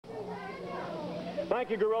Thank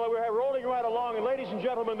you, Gorilla. We're rolling right along, and ladies and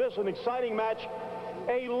gentlemen, this is an exciting match,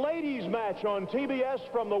 a ladies' match on TBS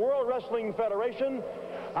from the World Wrestling Federation.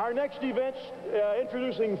 Our next event,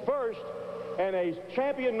 introducing first, and a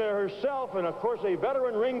champion herself, and of course a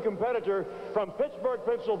veteran ring competitor from Pittsburgh,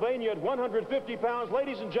 Pennsylvania, at 150 pounds.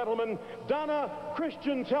 Ladies and gentlemen, Donna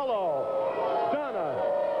Christianello. Donna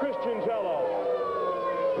Christianello.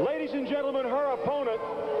 Ladies and gentlemen, her opponent,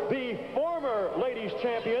 the former ladies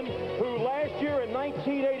champion, who last year in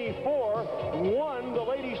 1984 won the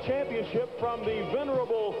ladies championship from the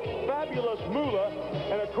venerable Fabulous Moolah.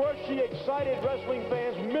 And of course, she excited wrestling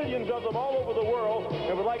fans, millions of them all over the world,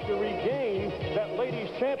 and would like to regain that ladies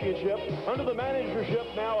championship under the managership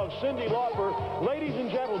now of Cyndi Lauper. Ladies and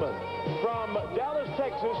gentlemen, from Dallas,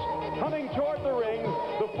 Texas, coming toward the ring,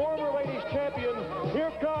 the former ladies champion,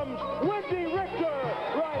 here comes Wendi Richter.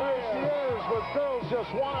 Right there she is, but girls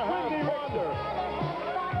just want to have fun.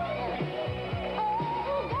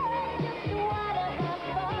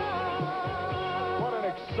 What an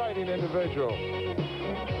exciting individual.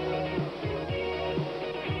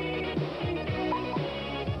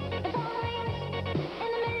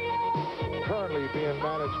 Currently being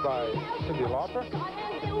managed by Cyndi Lauper.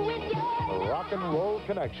 A rock and roll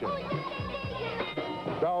connection.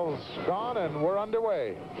 Bell's gone and we're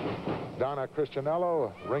underway. Donna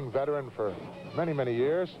Christianello, ring veteran for many, many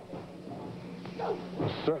years.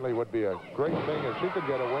 Certainly would be a great thing if she could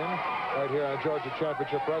get a win right here on Georgia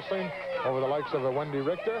Championship Wrestling over the likes of a Wendi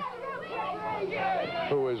Richter,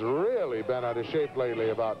 who has really been out of shape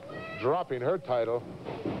lately about dropping her title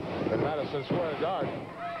in Madison Square Garden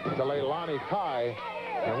to Leilani Kai.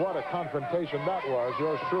 And what a confrontation that was.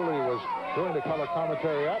 Yours truly was doing the color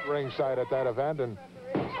commentary at ringside at that event, and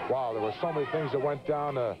wow, there were so many things that went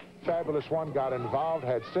down. Fabulous One got involved,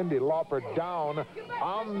 had Cyndi Lauper down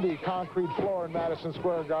on the concrete floor in Madison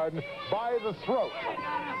Square Garden by the throat,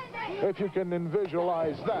 if you can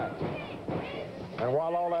visualize that. And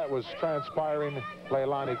while all that was transpiring,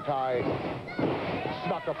 Leilani Kai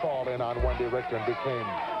snuck a fall in on Wendi Richter and became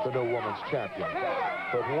the new women's champion.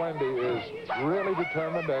 But Wendi is really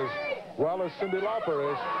determined, as well as Cyndi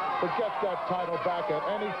Lauper is, to get that title back at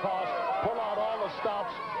any cost, pull out all the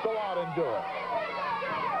stops, go out and do it.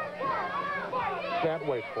 Can't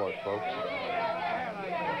wait for it, folks.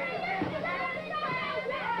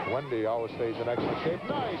 Wendi always stays in excellent shape.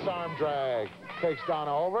 Nice arm drag. Takes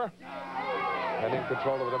Donna over. And in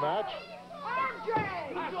control of the match.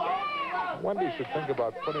 Wendi should think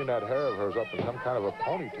about putting that hair of hers up in some kind of a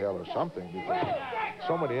ponytail or something, because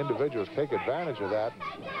so many individuals take advantage of that.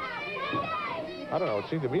 I don't know, it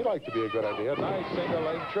seemed to me like to be a good idea. Nice single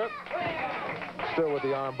leg trip. Still with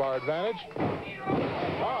the arm bar advantage.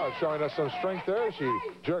 Oh, showing us some strength there. She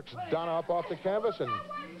jerks Donna up off the canvas and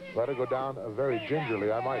let her go down very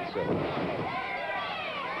gingerly, I might say.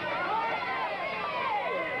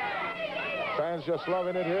 Fans just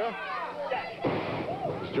loving it here.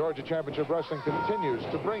 As Georgia Championship Wrestling continues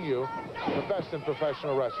to bring you the best in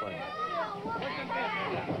professional wrestling.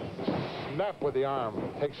 Snap with the arm.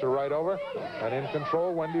 Takes her right over. And in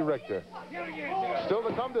control, Wendi Richter. Still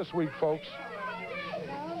to come this week, folks.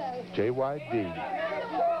 JYD.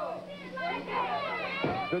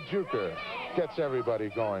 The Juker gets everybody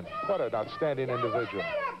going. What an outstanding individual.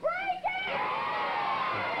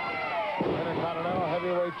 Intercontinental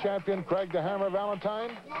Heavyweight Champion Craig the Hammer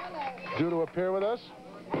Valentine, due to appear with us.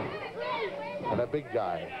 And a big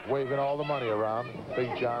guy waving all the money around,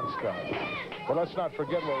 Big John Scott. But let's not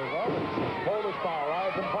forget what we've always. Polish Power,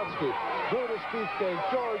 Ivan Putski, Brutus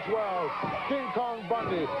Beefcake, George Wells, King Kong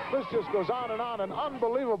Bundy. This just goes on and on. An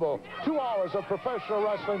unbelievable 2 hours of professional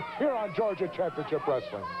wrestling here on Georgia Championship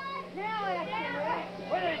Wrestling.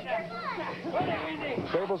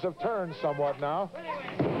 Tables have turned somewhat now.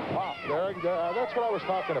 Wow, that's what I was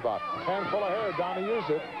talking about. Handful of hair, Donna used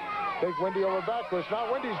it. Take Wendi over backwards.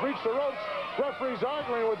 Now Wendy's reached the ropes. Referee's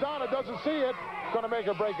arguing with Donna, doesn't see it. Going to make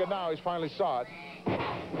her break it now. He's finally saw it.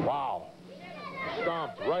 Wow.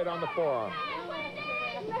 Stomped right on the forearm.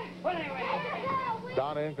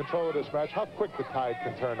 Donna in control of this match. How quick the tide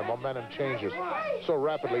can turn. The momentum changes so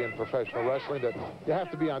rapidly in professional wrestling that you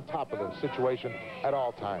have to be on top of the situation at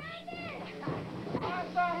all times.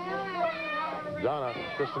 Donna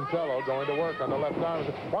Christianello going to work on the left arm.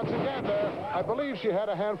 Once again there, I believe she had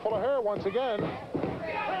a handful of hair once again.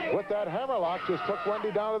 With that hammerlock, just took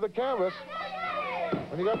Wendi down to the canvas.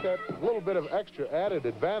 And you got that little bit of extra added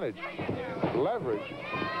advantage, leverage.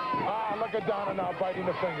 Ah, look at Donna now biting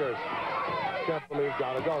the fingers. Can't believe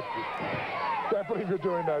Donna, can't believe you're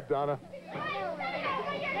doing that, Donna.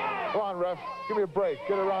 Come on, ref, give me a break.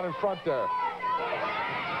 Get around in front there.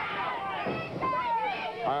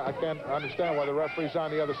 I can't understand why the referee's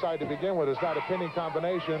on the other side to begin with. It's not a pinning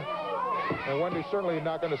combination. And Wendy's certainly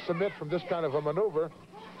not going to submit from this kind of a maneuver.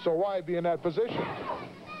 So why be in that position?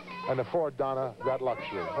 And afford Donna that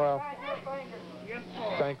luxury. Well,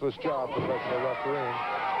 thankless job, professional refereeing.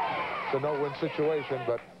 It's a no-win situation,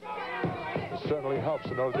 but it certainly helps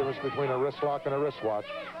to know the difference between a wrist lock and a wristwatch.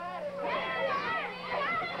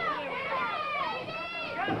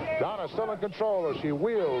 Donna still in control as she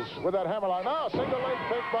wheels with that hammerlock. Now, single leg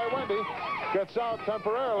pick by Wendi. Gets out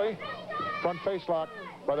temporarily. Front face lock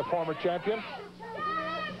by the former champion.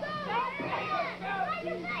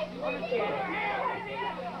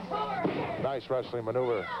 Nice wrestling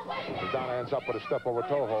maneuver. Donna ends up with a step over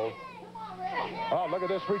toe hold. Oh, look at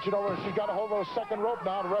this, reaching over. She's got a hold of a second rope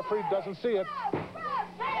now. The referee doesn't see it.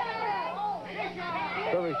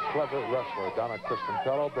 Very clever wrestler, Donna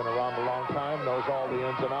Christianello. Been around a long time, knows all the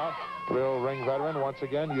ins and outs. Real ring veteran, once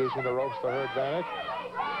again, using the ropes to her advantage.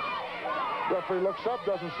 Referee looks up,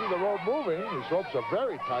 doesn't see the rope moving. These ropes are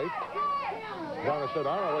very tight. Donna said,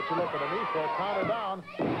 I don't know what you're looking at me for. Count her down.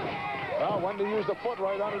 Well, Wendi used the foot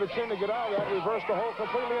right under the chin to get out of that. Reversed the hold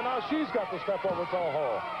completely, and now she's got the step over toe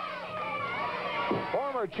hold.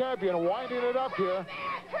 Former champion winding it up here.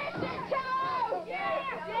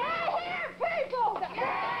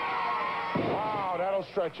 Wow, that'll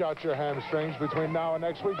stretch out your hamstrings between now and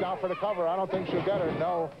next week. Now for the cover. I don't think she'll get her.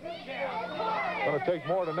 No. Going to take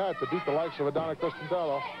more than that to beat the likes of Donna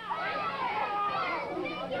Christianello.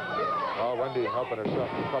 Oh, Wendi helping herself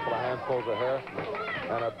with a couple of handfuls of hair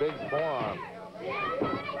and a big forearm.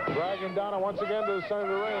 Dragging Donna once again to the center of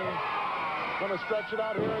the ring. Going to stretch it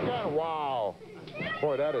out here again. Wow.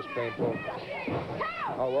 Boy, that is painful.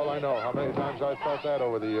 Oh, well, I know how many times I've felt that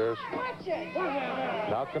over the years.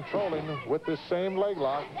 Now controlling with this same leg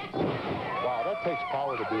lock. Wow, that takes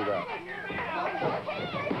power to do that.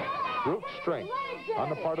 Brute strength on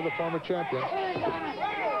the part of the former champion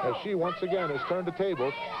as she once again has turned the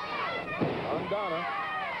tables on Donna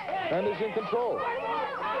and is in control.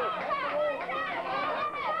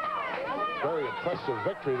 Very impressive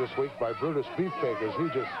victory this week by Brutus Beefcake as he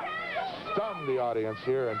just stunned the audience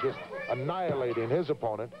here and just annihilating his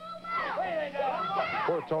opponent.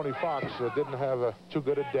 Poor Tony Fox didn't have too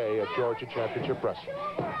good a day at Georgia Championship Wrestling.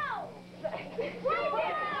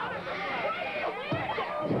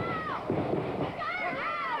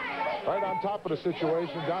 Right on top of the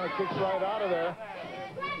situation, Donna kicks right out of there.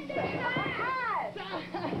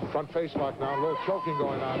 Front face lock now, a little choking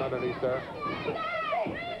going on underneath there.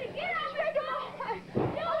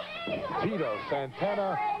 Tito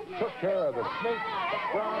Santana took care of the snake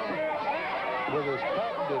ground with his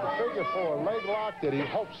patented figure-4 leg lock that he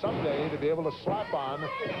hopes someday to be able to slap on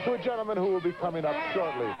to a gentleman who will be coming up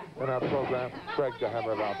shortly in our program, Greg the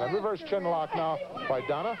Hammer Valentine. Reverse chin lock now by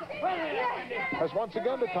Donna. As once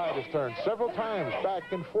again the tide has turned several times back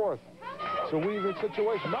and forth. It's a weaving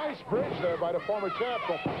situation. Nice bridge there by the former champ,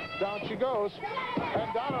 but down she goes.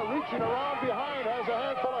 And Donna reaching around behind has a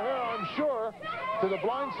handful of hair, I'm sure, to the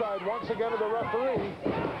blind side once again of the referee.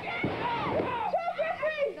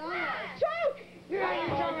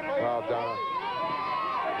 Well, Donna,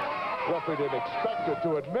 referee didn't expect her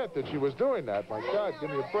to admit that she was doing that. My God, give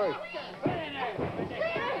me a break.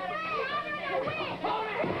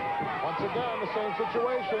 Once again, the same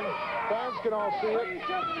situation. Fans can all see it.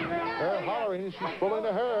 They're hollering. She's pulling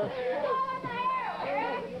the hair.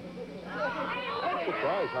 I'm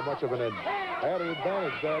surprised how much of an added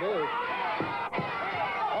advantage that is.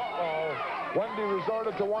 Uh-oh. Wendi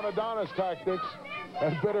resorted to one of Donna's tactics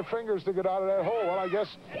and bit her fingers to get out of that hole. Well, I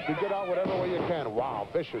guess you get out whatever way you can. Wow,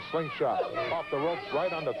 vicious slingshot off the ropes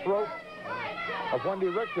right on the throat of Wendi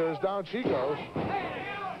Richter as down she goes.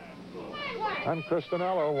 And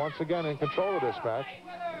Christianello once again in control of this match.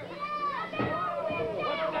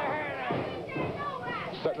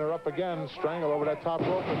 Setting her up again, strangle over that top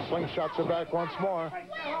rope and slingshots her back once more.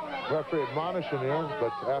 Referee admonishing her,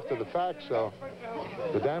 but after the fact, so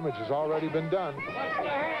the damage has already been done.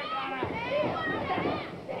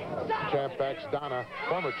 Champ backs Donna,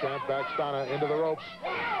 former champ backs Donna into the ropes.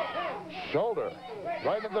 Shoulder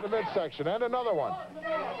right into the midsection, and another one.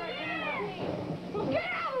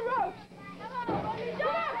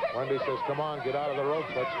 Wendi says, come on, get out of the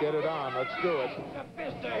ropes. Let's get it on. Let's do it.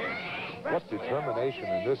 What determination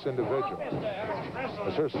in this individual.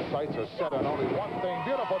 As her sights are set on only one thing.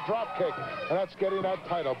 Beautiful drop kick. And that's getting that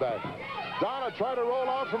title back. Donna tried to roll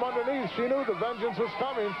out from underneath. She knew the vengeance was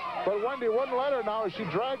coming. But Wendi wouldn't let her now as she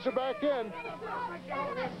drags her back in.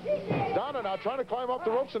 Donna now trying to climb up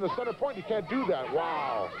the ropes in the center point. You can't do that.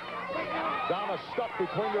 Wow. Donna stuck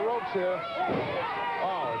between the ropes here.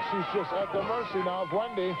 Oh, and she's just at the mercy now of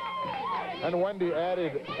Wendi. and Wendi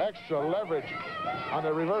added extra leverage on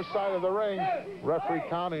the reverse side of the ring. Referee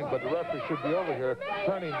counting, but the referee should be over here,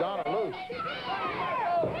 turning Donna loose.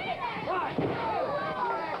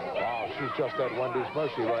 Wow, she's just at Wendy's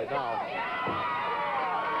mercy right now.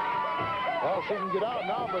 Well, she can get out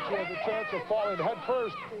now, but she has a chance of falling head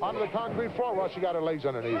first onto the concrete floor. Well, she got her legs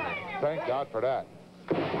underneath her. Thank God for that.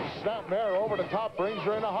 Snapmare over the top, brings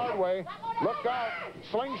her in a hard way. Look out,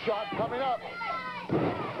 slingshot coming up.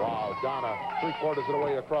 Wow, Donna, 3/4 of the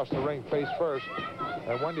way across the ring, face first.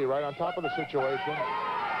 And Wendi right on top of the situation.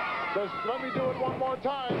 Says, let me do it one more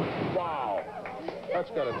time. Wow, that's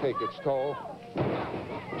got to take its toll.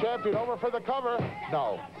 Champion over for the cover.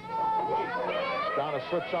 No. Donna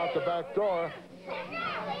slips out the back door.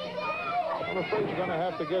 I'm afraid you're going to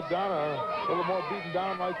have to get Donna a little more beaten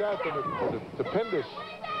down like that to pin this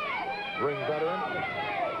ring veteran.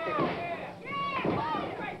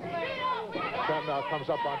 Champ now comes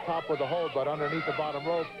up on top with the hold, but underneath the bottom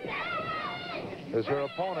rope is her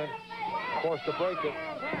opponent, forced to break it.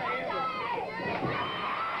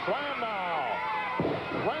 Slam now.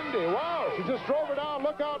 Wendi, wow, she just drove her down.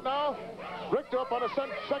 Look out now. Richter up on a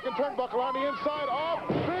second turnbuckle on the inside. Off.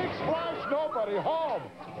 Big splash. Nobody home.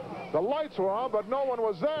 The lights were on, but no one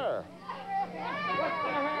was there.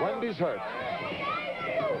 Wendy's hurt.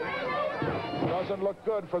 Doesn't look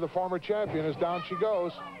good for the former champion as down she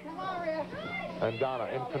goes. And Donna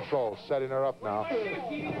in control, setting her up now.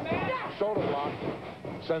 Shoulder block.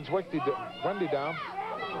 Sends Wendi down.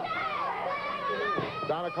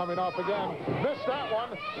 Donna coming off again. Missed that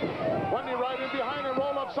one. Wendi right in behind her.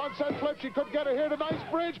 Roll up sunset flip. She could get her here. The nice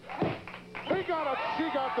bridge. She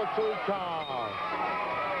got the 2 count.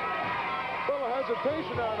 Little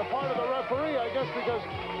hesitation there on the part of the referee, I guess, because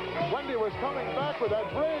Wendi was coming back with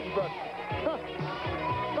that bridge, but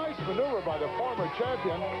nice maneuver by the former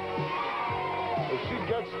champion as she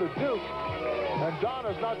gets the Duke. And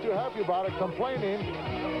Donna's not too happy about it, complaining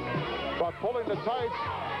about pulling the tights.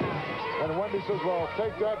 And Wendi says, well,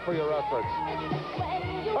 take that for your efforts.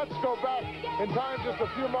 Let's go back in time just a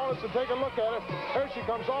few moments and take a look at it. There she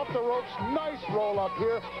comes off the ropes. Nice roll up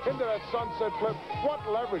here into that sunset flip. What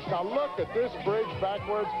leverage. Now look at this bridge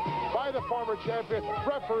backwards by the former champion.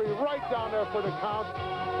 Referee right down there for the count.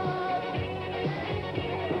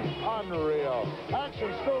 Unreal.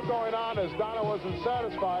 Action still going on as Donna wasn't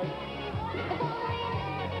satisfied.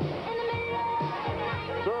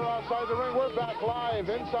 Through outside the ring, we're back live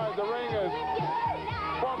inside the ring as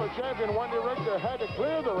former champion Wendi Richter had to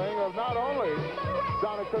clear the ring of not only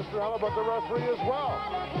Donna Christianello, but the referee as well.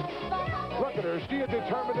 Look at her. Is she a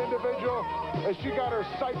determined individual? As she got her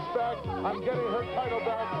sights back on getting her title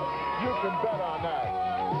back, you can bet on that.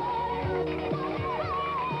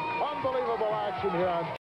 Unbelievable action here on